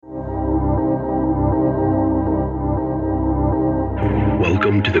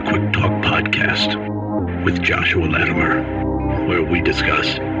Welcome to the Quick Talk Podcast with Joshua Latimer, where we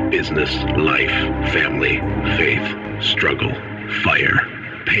discuss business, life, family, faith, struggle, fire,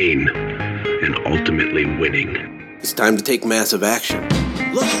 pain, and ultimately winning. It's time to take massive action.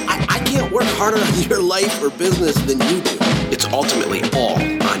 Look, I can't work harder on your life or business than you do. It's ultimately all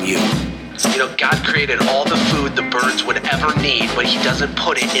on you. You know, God created all the food the birds would ever need, but he doesn't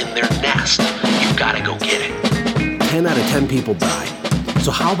put it in their nest. You've got to go get it. 10 out of 10 people die. So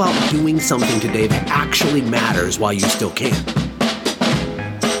how about doing something today that actually matters while you still can?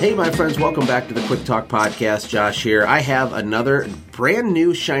 Hey, my friends, welcome back to the Quick Talk Podcast. Josh here. I have another brand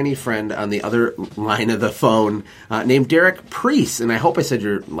new shiny friend on the other line of the phone named Preece. And I hope I said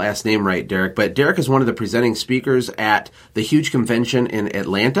your last name right, Derek. But Derek is one of the presenting speakers at the huge convention in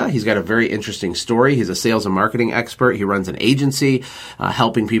Atlanta. He's got a very interesting story. He's a sales and marketing expert. He runs an agency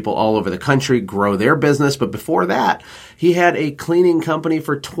helping people all over the country grow their business. But before that, he had a cleaning company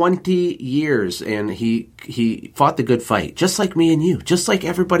for 20 years, and he fought the good fight, just like me and you, just like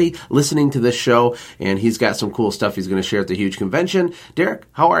everybody listening to this show, and he's got some cool stuff he's going to share at the huge convention. Derek,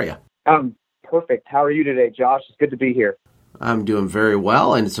 how are you? Perfect. How are you today, Josh? It's good to be here. I'm doing very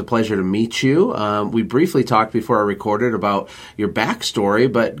well, and it's a pleasure to meet you. We briefly talked before I recorded about your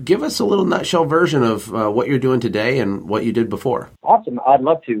backstory, but give us a little nutshell version of what you're doing today and what you did before. Awesome. I'd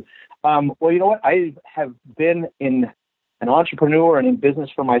love to. Well, you know what? I have been an entrepreneur and in business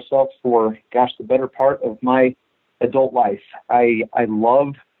for myself for, the better part of my adult life. I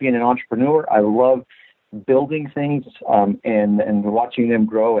love being an entrepreneur. I love building things and watching them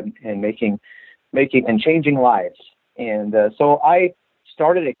grow and making and changing lives. And so I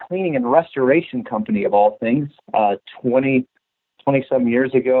started a cleaning and restoration company of all things 20 some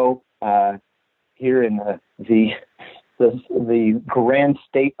years ago here in the grand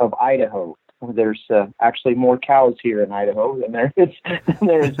state of Idaho. There's actually more cows here in Idaho than there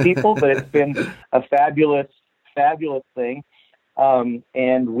is people, but it's been a fabulous thing.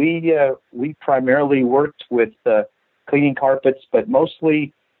 And we primarily worked with cleaning carpets, but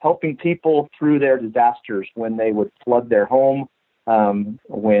mostly helping people through their disasters when they would flood their home,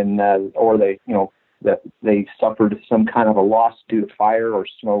 or they suffered some kind of a loss due to fire or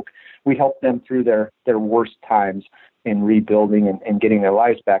smoke. We helped them through their worst times in rebuilding and getting their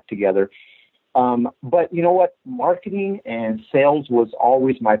lives back together. But you know what? Marketing and sales was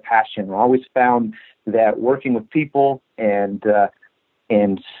always my passion. I always found that working with people and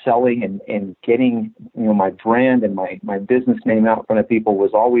selling and getting, my brand and my business name out in front of people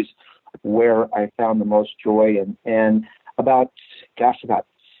was always where I found the most joy. And about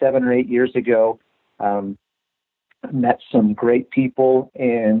 7 or 8 years ago, I met some great people,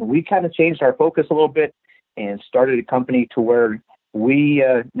 and we kind of changed our focus a little bit and started a company to where we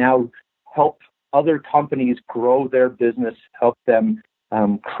now help other companies grow their business, help them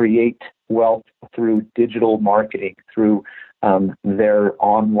create wealth through digital marketing, through their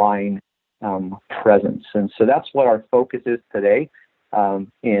online presence. And so that's what our focus is today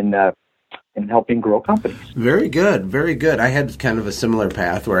in helping grow companies. Very good. Very good. I had kind of a similar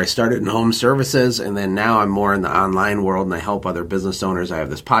path where I started in home services, and then now I'm more in the online world, and I help other business owners. I have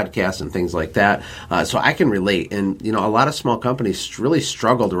this podcast and things like that. So I can relate. And, a lot of small companies really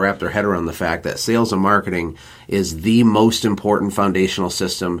struggle to wrap their head around the fact that sales and marketing is the most important foundational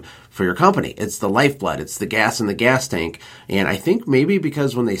system for your company. It's the lifeblood. It's the gas in the gas tank. And I think maybe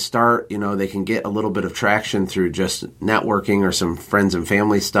because when they start, they can get a little bit of traction through just networking or some friends and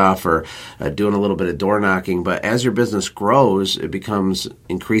family stuff or doing a little bit of door knocking. But as your business grows, it becomes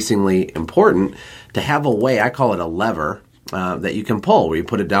increasingly important to have a way, I call it a lever, that you can pull, where you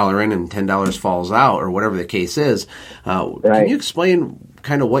put $1 in and $10 falls out, or whatever the case is. Right. Can you explain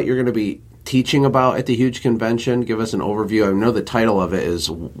kind of what you're going to be teaching about at the huge convention? Give us an overview. I know the title of it is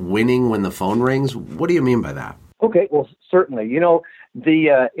Winning When the Phone Rings. What do you mean by that? Okay, well, certainly.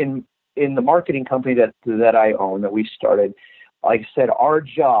 The in the marketing company that I own, that we started, like I said, our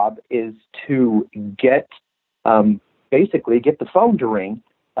job is to basically get the phone to ring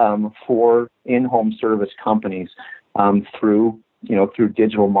for in-home service companies through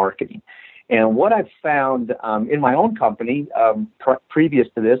digital marketing. And what I've found in my own company, previous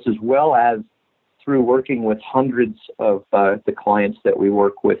to this, as well as through working with hundreds of the clients that we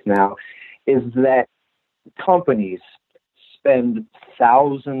work with now, is that companies spend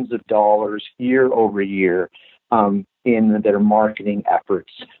thousands of dollars year over year in their marketing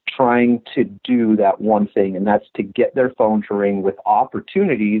efforts, trying to do that one thing, and that's to get their phone to ring with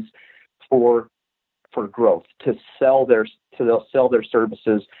opportunities for growth, to sell their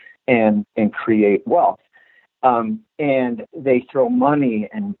services and create wealth. And they throw money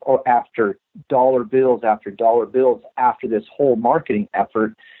after dollar bills after this whole marketing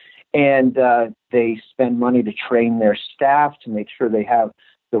effort. And they spend money to train their staff to make sure they have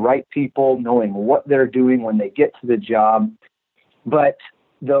the right people knowing what they're doing when they get to the job. But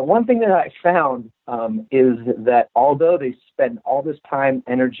the one thing that I found is that although they spend all this time,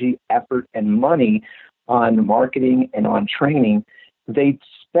 energy, effort, and money on marketing and on training, they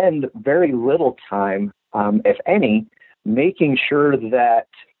spend very little time, if any, making sure that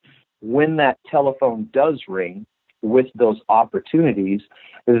when that telephone does ring with those opportunities,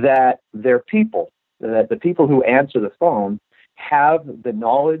 that their people, that the people who answer the phone have the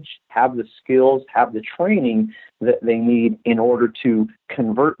knowledge, have the skills, have the training that they need in order to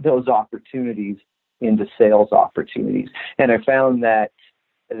convert those opportunities into sales opportunities. And I found that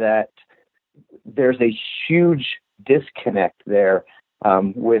there's a huge disconnect there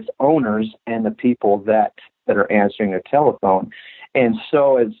with owners and the people that are answering their telephone. And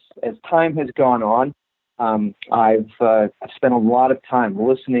so as time has gone on, I've spent a lot of time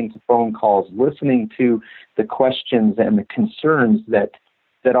listening to phone calls, listening to the questions and the concerns that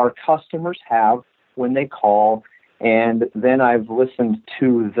our customers have when they call, and then I've listened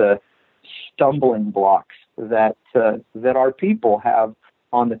to the stumbling blocks that our people have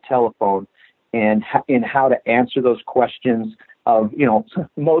on the telephone, and in how to answer those questions. Of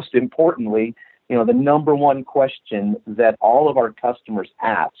most importantly, the number one question that all of our customers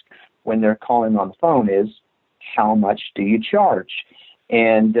ask when they're calling on the phone is, how much do you charge?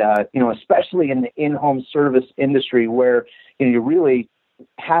 And, especially in the in-home service industry where you really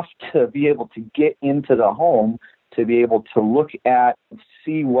have to be able to get into the home to be able to look at,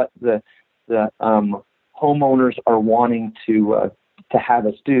 see what the homeowners are wanting to have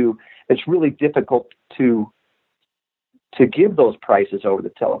us do. It's really difficult to give those prices over the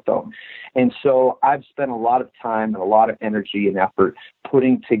telephone. And so I've spent a lot of time and a lot of energy and effort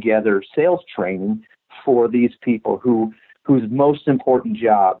putting together sales training for these people whose most important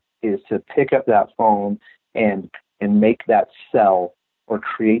job is to pick up that phone and make that sell or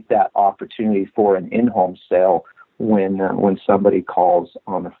create that opportunity for an in-home sale when somebody calls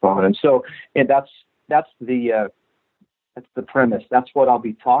on the phone. And so that's the premise. That's what I'll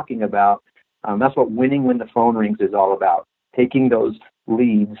be talking about. That's what winning when the phone rings is all about. Taking those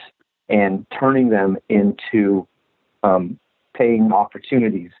leads and turning them into paying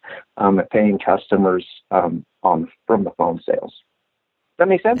opportunities, paying customers from the phone sales. Does that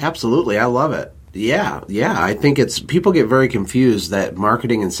make sense? Absolutely. I love it. Yeah. I think people get very confused that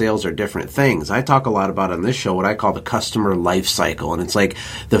marketing and sales are different things. I talk a lot about on this show what I call the customer life cycle. And it's like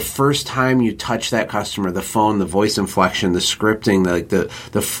the first time you touch that customer, the phone, the voice inflection, the scripting,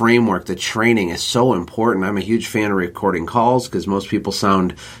 the framework, the training is so important. I'm a huge fan of recording calls because most people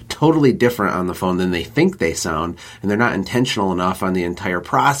sound totally different on the phone than they think they sound. And they're not intentional enough on the entire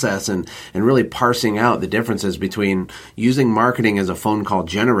process and really parsing out the differences between using marketing as a phone call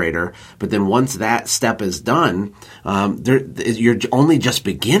generator, but then once that step is done, you're only just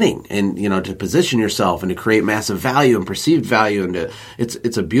beginning, and to position yourself and to create massive value and perceived value, and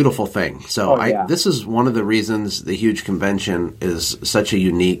it's a beautiful thing. So this is one of the reasons the huge convention is such a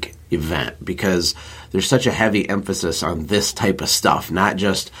unique event, because there's such a heavy emphasis on this type of stuff, not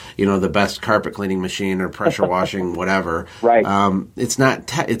just the best carpet cleaning machine or pressure washing, whatever. Right. It's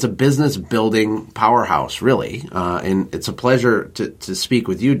not. It's a business building powerhouse, really, and it's a pleasure to speak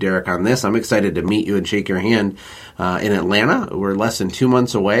with you, Derek, on this. I'm excited to meet you and shake your hand in Atlanta. We're less than 2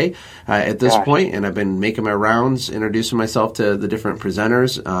 months away at this point, and I've been making my rounds, introducing myself to the different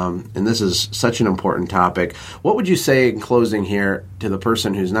presenters, and this is such an important topic. What would you say in closing here to the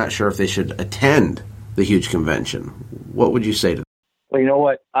person who's not sure if they should attend the huge convention? What would you say to them? Well, you know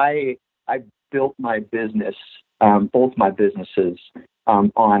what? I built my business, both my businesses,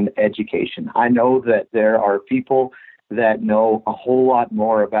 on education. I know that there are people that know a whole lot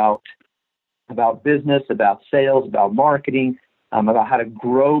more about business, about sales, about marketing, about how to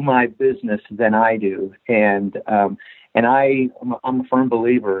grow my business than I do. And I'm a firm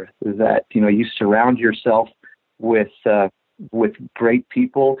believer that you surround yourself with great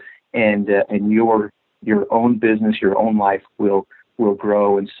people, and your own business, your own life will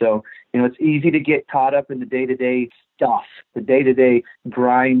grow. And so, it's easy to get caught up in the day-to-day stuff, the day-to-day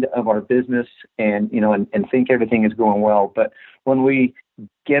grind of our business, and think everything is going well. But when we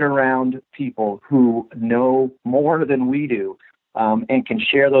get around people who know more than we do, and can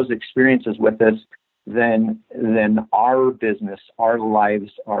share those experiences with us, then our business, our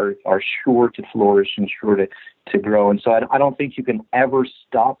lives are sure to flourish and sure to grow. And so I don't think you can ever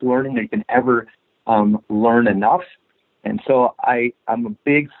stop learning, or you can ever learn enough. And so I'm a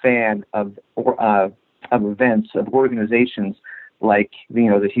big fan of of events, of organizations like,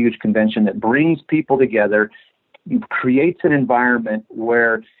 the huge convention that brings people together, creates an environment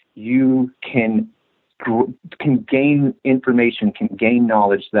where you can gain information, can gain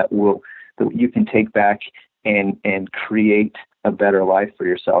knowledge that you can take back and create a better life for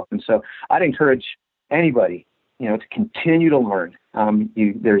yourself. And so I'd encourage anybody, to continue to learn.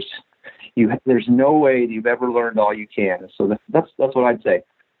 There's no way that you've ever learned all you can. So that's what I'd say.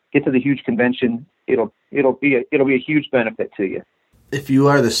 Get to the huge convention. It'll be a huge benefit to you. If you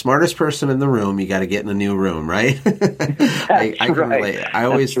are the smartest person in the room, you got to get in a new room, right? I can relate. I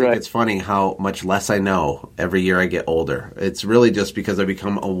always think it's funny how much less I know every year I get older. It's really just because I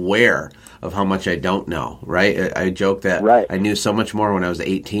become aware of how much I don't know, right? I joke that I knew so much more when I was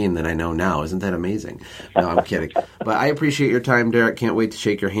 18 than I know now. Isn't that amazing? No, I'm kidding. But I appreciate your time, Derek. Can't wait to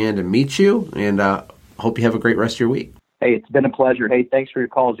shake your hand and meet you, and hope you have a great rest of your week. Hey, it's been a pleasure. Hey, thanks for your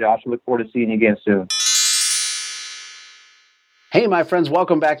call, Josh. I look forward to seeing you again soon. Hey, my friends,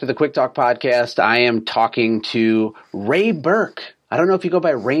 welcome back to the Quick Talk Podcast. I am talking to Ray Burke. I don't know if you go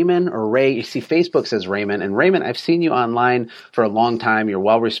by Raymond or Ray. You see, Facebook says Raymond. And Raymond, I've seen you online for a long time. You're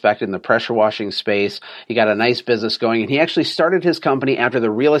well respected in the pressure washing space. You got a nice business going. And he actually started his company after the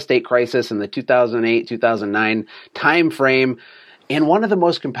real estate crisis in the 2008-2009 timeframe in one of the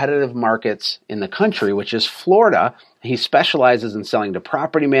most competitive markets in the country, which is Florida. He specializes in selling to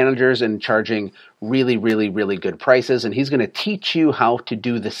property managers and charging really, really, really good prices. And he's going to teach you how to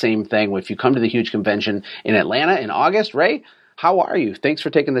do the same thing if you come to the huge convention in Atlanta in August. Ray, how are you? Thanks for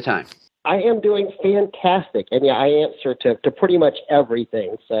taking the time. I am doing fantastic. And I answer to pretty much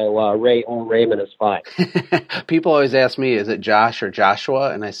everything. So Ray or Raymond is fine. People always ask me, is it Josh or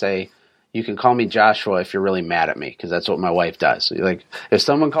Joshua? And I say, you can call me Joshua if you're really mad at me, because that's what my wife does. Like, if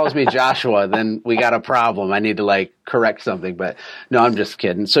someone calls me Joshua, then we got a problem. I need to correct something. But no, I'm just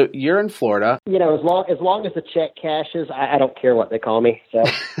kidding. So you're in Florida. As long as the check cashes, I don't care what they call me. So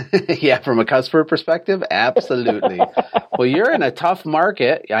yeah, from a customer perspective, absolutely. Well, you're in a tough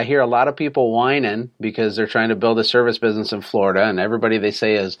market. I hear a lot of people whining because they're trying to build a service business in Florida, and everybody they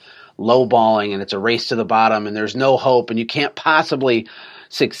say is lowballing, and it's a race to the bottom, and there's no hope, and you can't possibly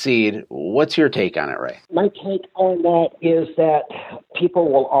succeed. What's your take on it, Ray? My take on that is that people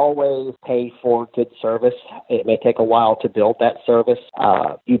will always pay for good service. It may take a while to build that service.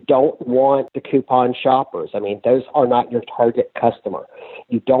 You don't want the coupon shoppers. Those are not your target customer.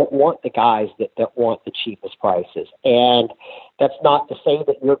 You don't want the guys that want the cheapest prices. And that's not to say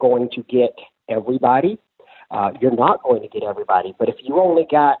that you're going to get everybody. You're not going to get everybody, but if you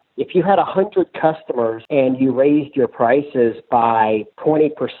had 100 customers and you raised your prices by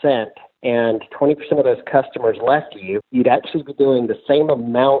 20% and 20% of those customers left you, you'd actually be doing the same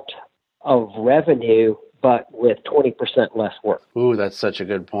amount of revenue, but with 20% less work. Ooh, that's such a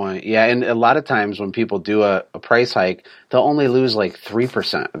good point. Yeah, and a lot of times when people do a price hike, they'll only lose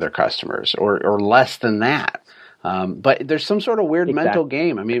 3% of their customers or less than that. But there's some sort of weird mental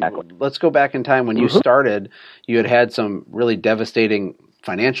game. Let's go back in time when you started. You had some really devastating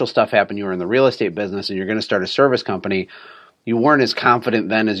financial stuff happen. You were in the real estate business and you're going to start a service company. You weren't as confident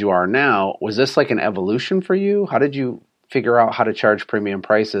then as you are now. Was this an evolution for you? How did you figure out how to charge premium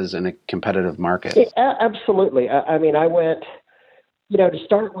prices in a competitive market? Absolutely. I went, to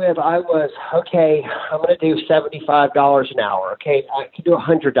start with, I was, okay, I'm going to do $75 an hour. Okay, I can do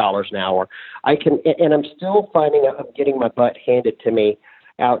 $100 an hour. And I'm still finding I'm getting my butt handed to me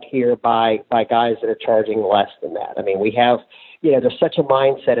out here by guys that are charging less than that. We have, there's such a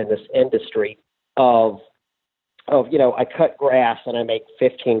mindset in this industry of I cut grass and I make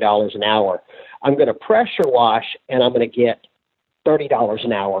 $15 an hour. I'm going to pressure wash and I'm going to get $30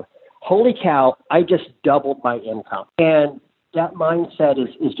 an hour. Holy cow, I just doubled my income. And that mindset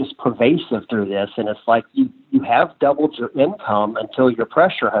is just pervasive through this. And it's you have doubled your income until your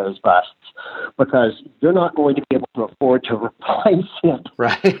pressure hose busts, because you're not going to be able to afford to replace it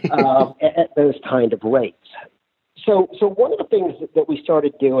at those kind of rates. So one of the things that we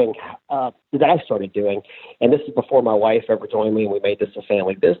started doing, that I started doing, and this is before my wife ever joined me and we made this a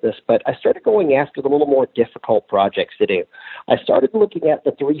family business, but I started going after the little more difficult projects to do. I started looking at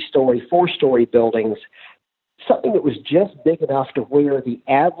the 3-story, 4-story buildings, something that was just big enough to where the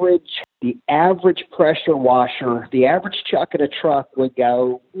average pressure washer, the average chuck in a truck would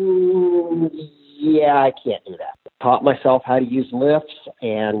go, yeah, I can't do that. Taught myself how to use lifts,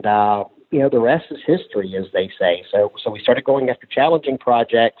 and the rest is history, as they say. So we started going after challenging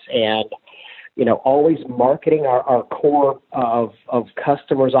projects and, always marketing our core of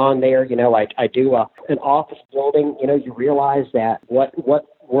customers on there. I do an office building. You realize that what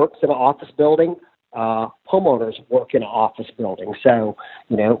works in an office building homeowners work in an office building. So,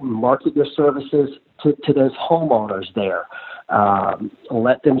 market your services to those homeowners there.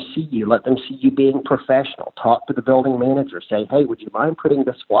 Let them see you. Let them see you being professional. Talk to the building manager. Say, hey, would you mind putting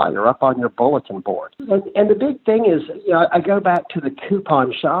this flyer up on your bulletin board? And the big thing is, I go back to the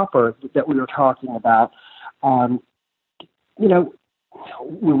coupon shopper that we were talking about.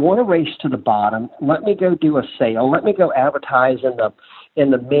 We want to race to the bottom. Let me go do a sale. Let me go advertise in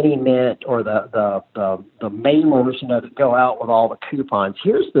the mini mint or the mailers, that go out with all the coupons.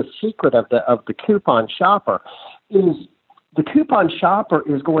 Here's the secret of the coupon shopper: is the coupon shopper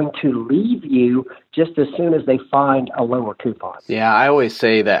is going to leave you just as soon as they find a lower coupon. Yeah, I always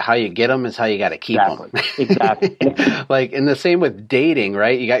say that how you get them is how you got to keep them. Exactly. Like, and the same with dating,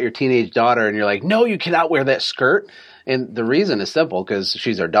 right? You got your teenage daughter and you're like, no, you cannot wear that skirt. And the reason is simple, because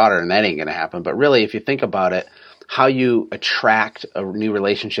she's our daughter and that ain't going to happen. But really, if you think about it, how you attract a new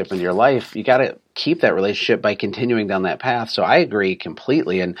relationship into your life, you got to keep that relationship by continuing down that path. So I agree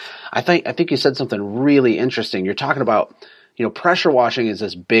completely. And I think you said something really interesting. You're talking about, pressure washing is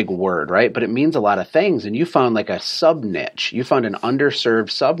this big word, right? But it means a lot of things. And you found like a sub niche. You found an underserved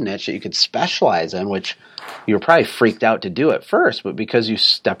sub niche that you could specialize in, which you were probably freaked out to do at first, but because you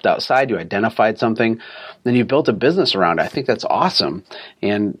stepped outside, you identified something, then you built a business around it. I think that's awesome.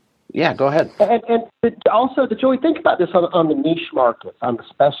 And yeah, go ahead. And also, Joey, think about this on the niche market, on the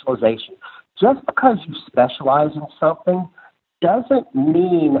specialization. Just because you specialize in something doesn't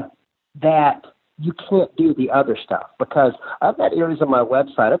mean that you can't do the other stuff, because I've got areas on my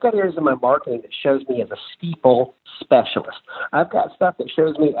website, I've got areas in my marketing that shows me as a steeple specialist. I've got stuff that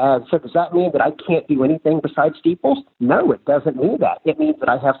shows me as, so does that mean that I can't do anything besides steeples? No, it doesn't mean that. It means that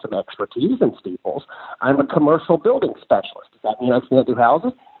I have some expertise in steeples. I'm a commercial building specialist. Does that mean I can't do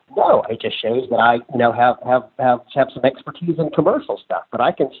houses? No, it just shows that I, have some expertise in commercial stuff, but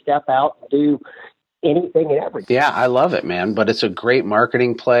I can step out and do anything and everything. Yeah, I love it, man. But it's a great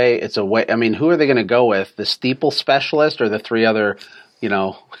marketing play. It's a way. I mean, who are they going to go with? The steeple specialist or the three other,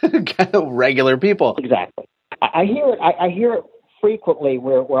 kind of regular people? Exactly. I hear it. I hear it frequently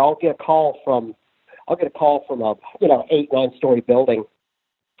where I'll get a call from a 8-9 story building,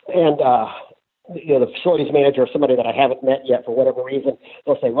 and the facilities manager or somebody that I haven't met yet for whatever reason,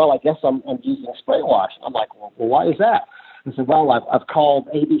 they'll say, well, I guess I'm using spray wash. I'm like, well, why is that? I said, well, I've called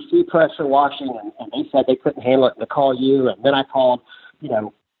ABC Pressure Washing, and they said they couldn't handle it, and to call you. And then I called,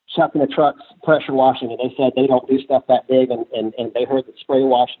 Chuck in the Trucks Pressure Washing, and they said they don't do stuff that big, and they heard that Spray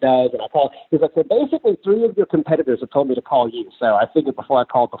Wash does. And I called, because I said, basically 3 of your competitors have told me to call you. So I figured before I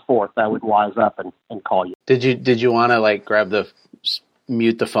called the 4th, I would wise up and call you. Did you want to grab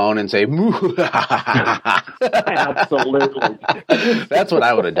mute the phone and say, Absolutely. That's what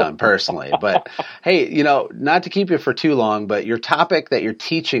I would have done personally. But hey, not to keep you for too long, but your topic that you're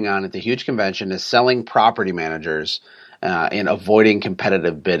teaching on at the huge convention is selling property managers and avoiding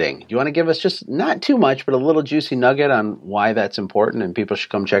competitive bidding. Do you want to give us just not too much, but a little juicy nugget on why that's important and people should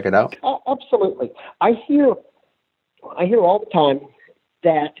come check it out? Absolutely. I hear all the time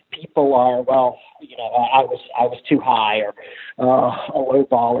that people are, well, I was too high, or a low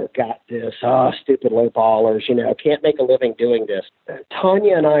baller got this, stupid low ballers, can't make a living doing this.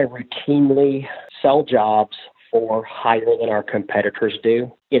 Tanya and I routinely sell jobs for higher than our competitors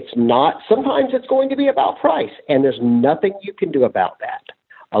do. Sometimes it's going to be about price, and there's nothing you can do about that.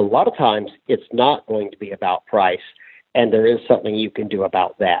 A lot of times it's not going to be about price, and there is something you can do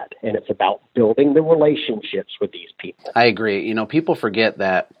about that. And it's about building the relationships with these people. I agree. People forget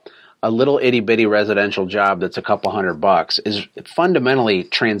that a little itty bitty residential job that's a couple $100 is fundamentally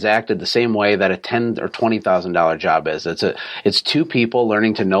transacted the same way that a $10,000 or $20,000 job is. It's 2 people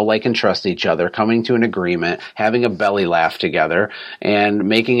learning to know, like, and trust each other, coming to an agreement, having a belly laugh together, and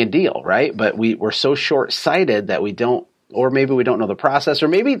making a deal, right? But we're so short-sighted that we don't, or maybe we don't know the process, or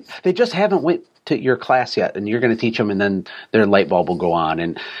maybe they just haven't went to your class yet, and you're going to teach them, and then their light bulb will go on.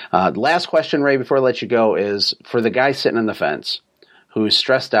 And the last question, Ray, before I let you go, is for the guy sitting on the fence who's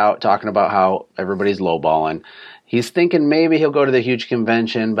stressed out, talking about how everybody's lowballing. He's thinking maybe he'll go to the huge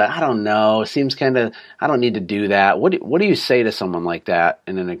convention, but I don't know. It seems I don't need to do that. What do you say to someone like that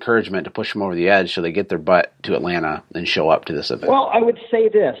in an encouragement to push them over the edge so they get their butt to Atlanta and show up to this event? Well, I would say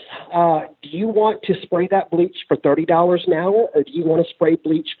this. Do you want to spray that bleach for $30 an hour, or do you want to spray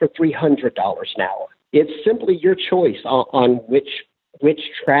bleach for $300 an hour? It's simply your choice on which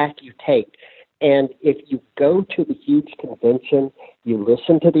track you take. And if you go to the huge convention, you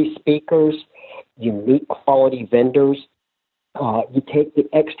listen to these speakers, you meet quality vendors, you take the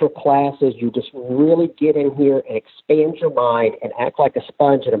extra classes, you just really get in here and expand your mind and act like a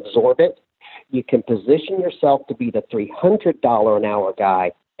sponge and absorb it, you can position yourself to be the $300 an hour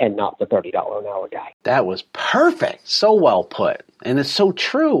guy and not the $30 an hour guy. That was perfect. So well put. And it's so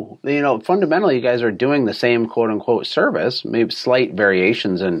true. Fundamentally, you guys are doing the same quote unquote service, maybe slight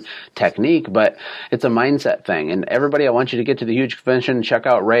variations in technique, but it's a mindset thing. And everybody, I want you to get to the huge convention and check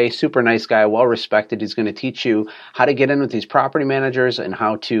out Ray. Super nice guy, well respected. He's going to teach you how to get in with these property managers and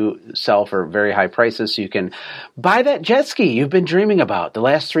how to sell for very high prices so you can buy that jet ski you've been dreaming about the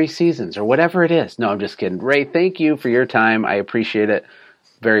last 3 seasons or whatever it is. No, I'm just kidding. Ray, thank you for your time. I appreciate it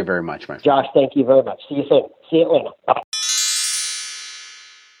very, very much, my friend. Josh, thank you very much. See you soon. See you later. Bye.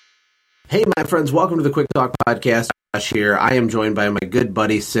 Hey, my friends, welcome to the Quick Talk Podcast. Josh here. I am joined by my good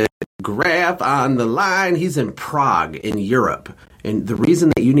buddy, Sid Graef, on the line. He's in Prague, in Europe. And the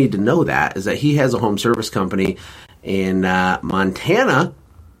reason that you need to know that is that he has a home service company in Montana,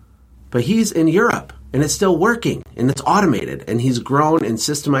 but he's in Europe. And it's still working, and it's automated, and he's grown and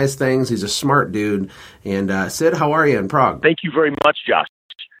systemized things. He's a smart dude. And Sid, how are you in Prague? Thank you very much, Josh.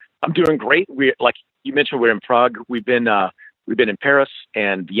 I'm doing great. We, like you mentioned, we're in Prague. We've been in Paris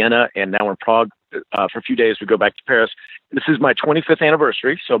and Vienna, and now we're in Prague for a few days. We go back to Paris. This is my 25th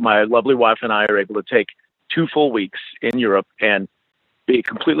anniversary, so my lovely wife and I are able to take 2 full weeks in Europe and be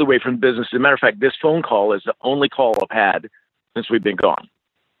completely away from business. As a matter of fact, this phone call is the only call I've had since we've been gone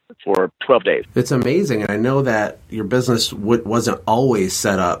for 12 days. It's amazing. And I know that your business wasn't always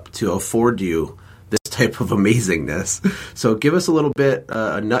set up to afford you this type of amazingness. So give us a little bit,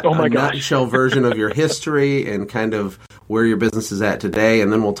 a nutshell version of your history and kind of where your business is at today. And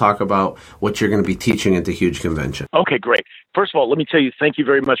then we'll talk about what you're going to be teaching at the huge convention. Okay, great. First of all, let me tell you, thank you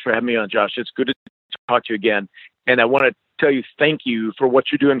very much for having me on, Josh. It's good to talk to you again. And I want to tell you, thank you for what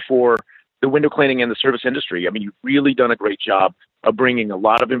you're doing for the window cleaning and the service industry. I mean, you've really done a great job of bringing a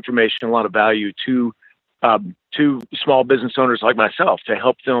lot of information, a lot of value to small business owners like myself to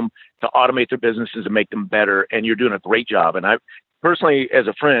help them to automate their businesses and make them better. And you're doing a great job. And I personally, as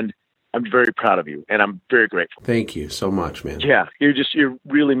a friend, I'm very proud of you, and I'm very grateful. Thank you so much, man. Yeah, you're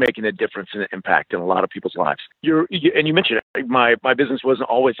really making a difference and an impact in a lot of people's lives. And you mentioned it, my business wasn't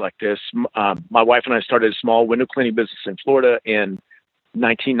always like this. My wife and I started a small window cleaning business in Florida in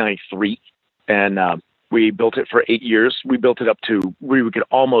 1993, and we built it for 8 years. We built it up to where we could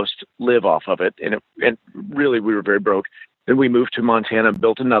almost live off of it, and really we were very broke. Then we moved to Montana and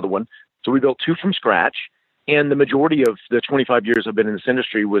built another one. So we built 2 from scratch. And the majority of the 25 years I've been in this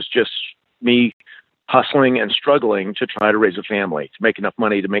industry was just me hustling and struggling to try to raise a family, to make enough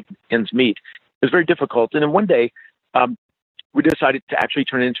money to make ends meet. It was very difficult. And then one day, we decided to actually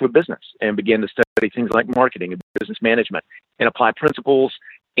turn it into a business and began to study things like marketing and business management and apply principles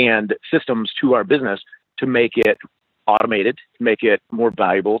and systems to our business to make it automated, to make it more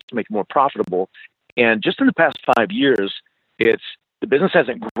valuable, to make it more profitable. And just in the past 5 years, the business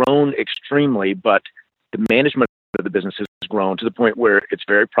hasn't grown extremely, but the management of the business has grown to the point where it's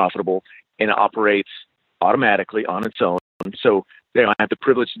very profitable and it operates automatically on its own. So I have the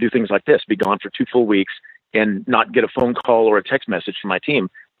privilege to do things like this, be gone for 2 full weeks and not get a phone call or a text message from my team.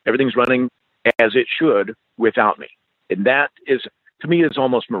 Everything's running as it should without me. And that is, to me, is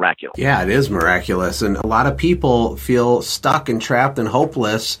almost miraculous. Yeah, it is miraculous. And a lot of people feel stuck and trapped and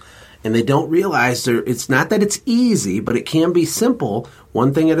hopeless, and they don't realize it's not that it's easy, but it can be simple,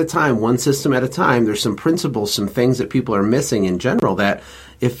 one thing at a time, one system at a time. There's some principles, some things that people are missing in general that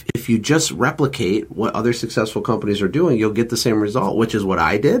if you just replicate what other successful companies are doing, you'll get the same result, which is what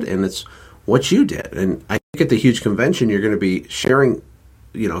I did, and it's what you did. And I think at the huge convention, you're going to be sharing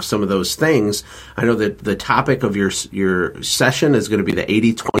some of those things. I know that the topic of your session is going to be the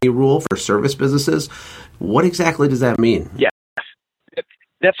 80-20 rule for service businesses. What exactly does that mean? Yeah.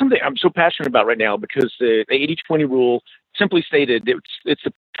 That's something I'm so passionate about right now because the 80-20 rule, simply stated, it's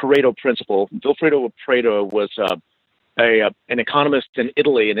the Pareto principle. Vilfredo Pareto was an economist in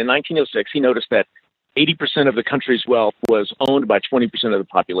Italy, and in 1906, he noticed that 80% of the country's wealth was owned by 20% of the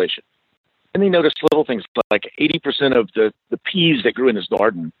population. And he noticed little things like 80% of the peas that grew in his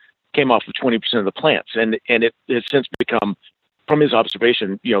garden came off of 20% of the plants. And it has since become, from his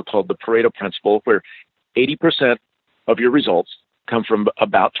observation, called the Pareto principle, where 80% of your results come from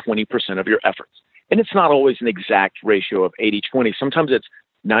about 20% of your efforts. And it's not always an exact ratio of 80-20. Sometimes it's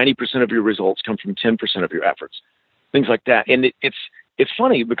 90% of your results come from 10% of your efforts, things like that. And it's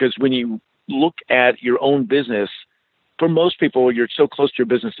funny because when you look at your own business, for most people, you're so close to your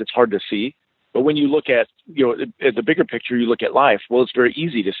business, it's hard to see. But when you look at, at the bigger picture, you look at life, well, it's very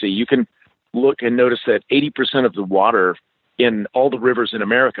easy to see. You can look and notice that 80% of the water in all the rivers in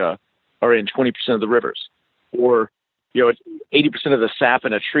America are in 20% of the rivers. Or, 80% of the sap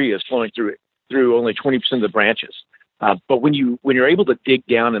in a tree is flowing through only 20% of the branches. But when you're able to dig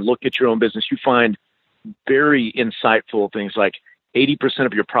down and look at your own business, you find very insightful things like 80%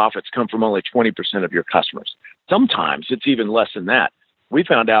 of your profits come from only 20% of your customers. Sometimes it's even less than that. We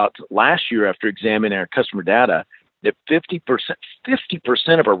found out last year after examining our customer data that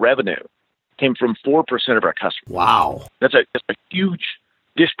 50% of our revenue came from 4% of our customers. Wow. That's a huge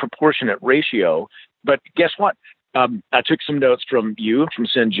disproportionate ratio. But guess what? I took some notes from you, from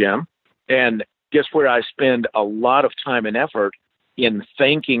Sin Jim, and guess where I spend a lot of time and effort in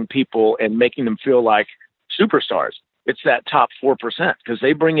thanking people and making them feel like superstars. It's that top 4% because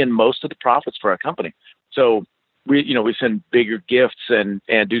they bring in most of the profits for our company. So we send bigger gifts and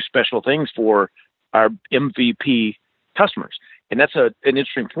do special things for our MVP customers. And that's an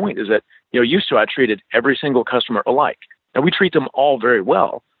interesting point is that, used to I treated every single customer alike. And we treat them all very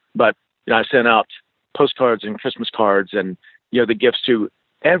well, but I sent out postcards and Christmas cards and, the gifts to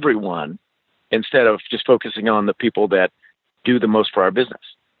everyone instead of just focusing on the people that do the most for our business.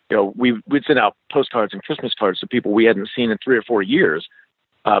 We'd send out postcards and Christmas cards to people we hadn't seen in 3 or 4 years.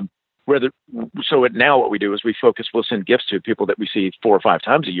 Now what we do is we'll send gifts to people that we see 4 or 5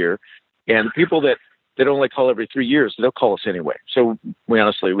 times a year, and people that only call every 3 years, they'll call us anyway. So we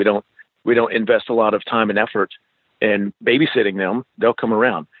don't invest a lot of time and effort in babysitting them. They'll come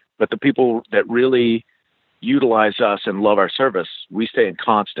around. But the people that really utilize us and love our service, we stay in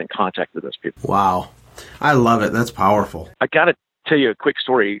constant contact with those people. Wow. I love it. That's powerful. I got to tell you a quick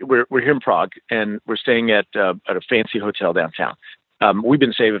story. We're here in Prague, and we're staying at a fancy hotel downtown. We've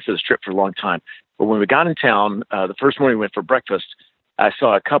been saving for this trip for a long time. But when we got in town, the first morning we went for breakfast, I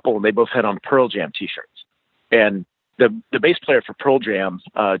saw a couple, and they both had on Pearl Jam T-shirts. And the bass player for Pearl Jam,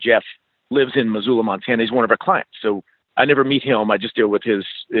 Jeff, lives in Missoula, Montana. He's one of our clients. So I never meet him. I just deal with his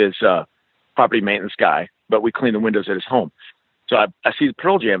property maintenance guy, but we clean the windows at his home. So I see the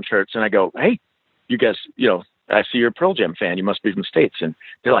Pearl Jam shirts, and I go, hey, you guys, I see you're a Pearl Jam fan. You must be from the States. And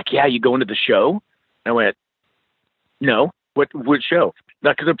they're like, yeah, you going to the show? And I went, no. What show?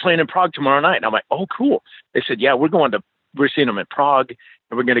 No, because they're playing in Prague tomorrow night. And I'm like, oh, cool. They said, yeah, we're seeing them in Prague,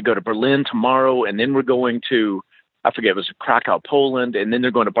 and we're going to go to Berlin tomorrow, and then we're going to, I forget, it was Krakow, Poland, and then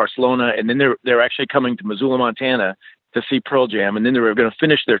they're going to Barcelona, and then they're actually coming to Missoula, Montana to see Pearl Jam, and then they were going to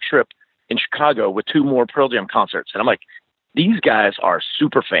finish their trip in Chicago with 2 more Pearl Jam concerts. And I'm like, these guys are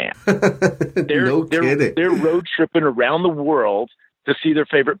super fans. No kidding. They're road tripping around the world to see their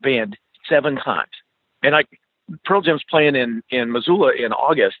favorite band 7 times. And Pearl Jam's playing in Missoula in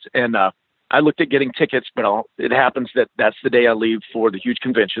August, and I looked at getting tickets, but it happens that that's the day I leave for the huge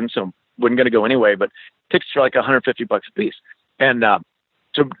convention, so wasn't going to go anyway, but tickets are like $150 a piece. And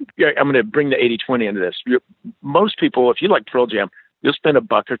so I'm going to bring the 80-20 into this. Most people, if you like Pearl Jam, you'll spend $1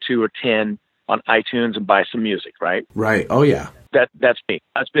 or $2 or $10 on iTunes and buy some music, right? Right. Oh, yeah. That's me.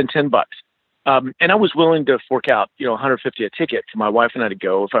 I spend $10. And I was willing to fork out, $150 a ticket for my wife and I to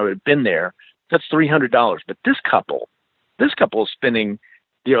go if I would have been there. That's $300. But this couple is spending,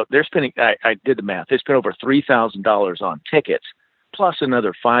 they're spending, I did the math. They spent over $3,000 on tickets, plus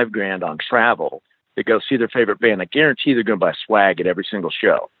another $5,000 on travel to go see their favorite band. I guarantee they're going to buy swag at every single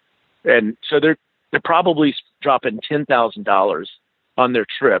show. And so they're probably dropping $10,000 on their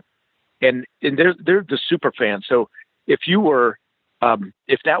trip. And they're the super fans. So if you were,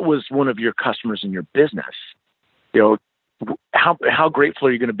 if that was one of your customers in your business, how grateful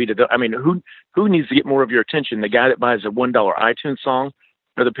are you going to be to them? I mean, who needs to get more of your attention? The guy that buys a $1 iTunes song,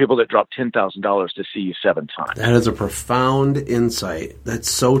 or the people that drop $10,000 to see you 7 times? That is a profound insight. That's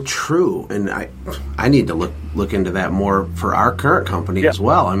so true. And I need to look into that more for our current company as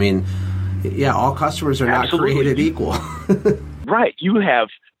well. I mean, yeah, all customers are not created equal. Right. You have,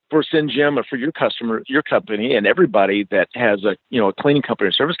 for Sin Jim or for your customer, your company, and everybody that has a cleaning company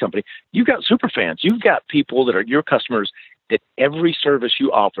or service company, you've got super fans. You've got people that are your customers that every service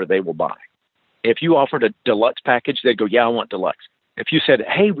you offer, they will buy. If you offered a deluxe package, they'd go, yeah, I want deluxe. If you said,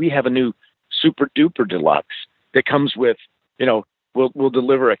 hey, we have a new super duper deluxe that comes with, we'll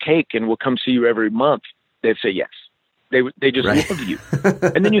deliver a cake and we'll come see you every month, they'd say yes. They just love you.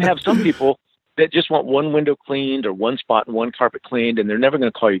 And then you have some people that just want one window cleaned or one spot and one carpet cleaned, and they're never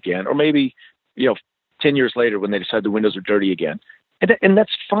going to call you again. Or maybe, 10 years later when they decide the windows are dirty again. And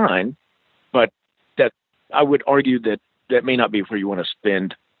that's fine, but that I would argue that may not be where you want to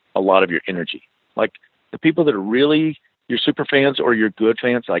spend a lot of your energy. Like the people that are really your super fans or your good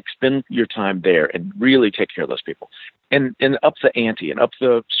fans, like spend your time there and really take care of those people and up the ante and up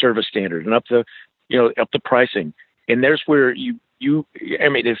the service standard and up the pricing. And there's where if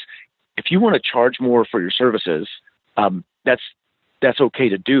you want to charge more for your services, that's okay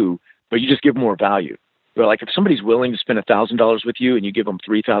to do, but you just give more value. But like if somebody's willing to spend $1,000 with you and you give them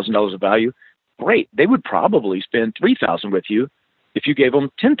 $3,000 of value, great. They would probably spend $3,000 with you if you gave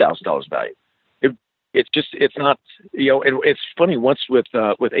them $10,000 value. it's not, it's funny once with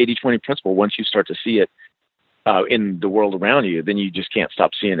 80-20 principle, once you start to see it in the world around you, then you just can't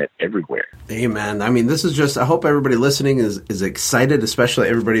stop seeing it everywhere. Amen. I mean, this is just, I hope everybody listening is excited, especially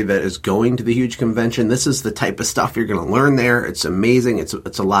everybody that is going to the huge convention. This is the type of stuff you're going to learn there. It's amazing. It's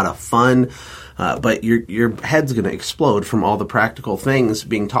a lot of fun. But your head's going to explode from all the practical things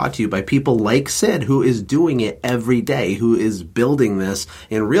being taught to you by people like Sid, who is doing it every day, who is building this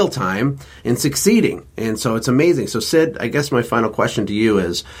in real time and succeeding. And so it's amazing. So Sid, I guess my final question to you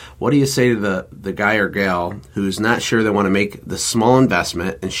is, what do you say to the guy or gal who's not sure they want to make the small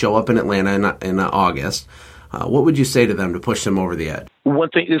investment and show up in Atlanta in August? What would you say to them to push them over the edge? One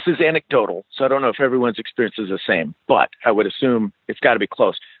thing, this is anecdotal, so I don't know if everyone's experience is the same, but I would assume it's got to be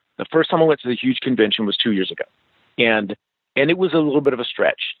close. The first time I went to the huge convention was 2 years ago. And it was a little bit of a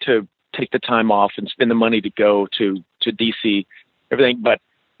stretch to take the time off and spend the money to go to DC, everything. But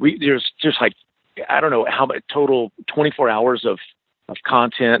there's just like, I don't know how much total 24 hours of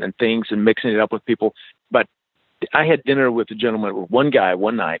content and things and mixing it up with people. But I had dinner with a gentleman, with one guy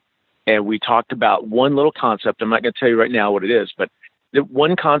one night, and we talked about one little concept. I'm not going to tell you right now what it is, but the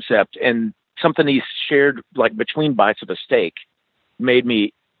one concept and something he shared like between bites of a steak made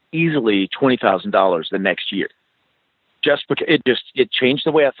me easily $20,000 the next year. Just because it changed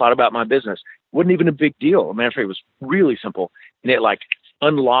the way I thought about my business. It wasn't even a big deal. As a matter of fact, it was really simple. And it like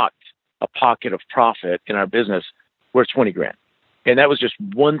unlocked a pocket of profit in our business worth $20,000. And that was just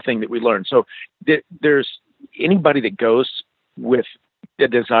one thing that we learned. So there's anybody that goes with a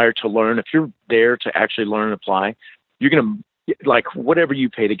desire to learn, if you're there to actually learn and apply, you're going to, like, whatever you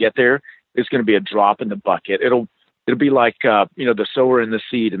pay to get there is going to be a drop in the bucket. It'll be like, the sower and the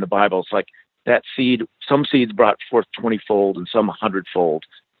seed in the Bible. It's like that seed, some seeds brought forth 20-fold and some 100-fold.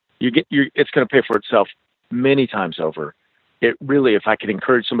 It's going to pay for itself many times over. It really, if I could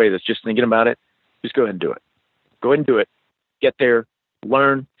encourage somebody that's just thinking about it, just go ahead and do it. Go ahead and do it. Get there,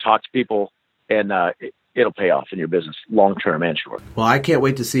 learn, talk to people, and it'll pay off in your business long-term and short. Well, I can't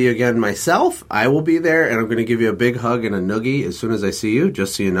wait to see you again myself. I will be there, and I'm going to give you a big hug and a noogie as soon as I see you,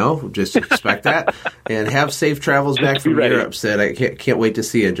 just so you know. Just expect that. And have safe travels back from Europe, Sid. I can't wait to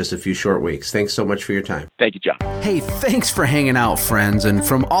see you in just a few short weeks. Thanks so much for your time. Thank you, John. Hey, thanks for hanging out, friends. And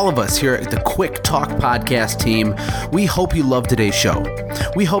from all of us here at the Quick Talk Podcast team, we hope you loved today's show.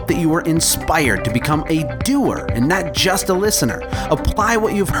 We hope that you were inspired to become a doer and not just a listener. Apply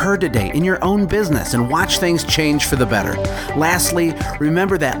what you've heard today in your own business and watch things change for the better. Lastly,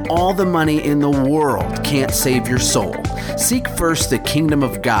 remember that all the money in the world can't save your soul. Seek first the kingdom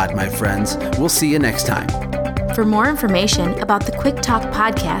of God, my friends. We'll see you next time. For more information about the Quick Talk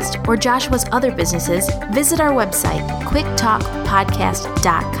Podcast or Joshua's other businesses, visit our website,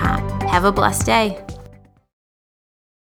 quicktalkpodcast.com. Have a blessed day.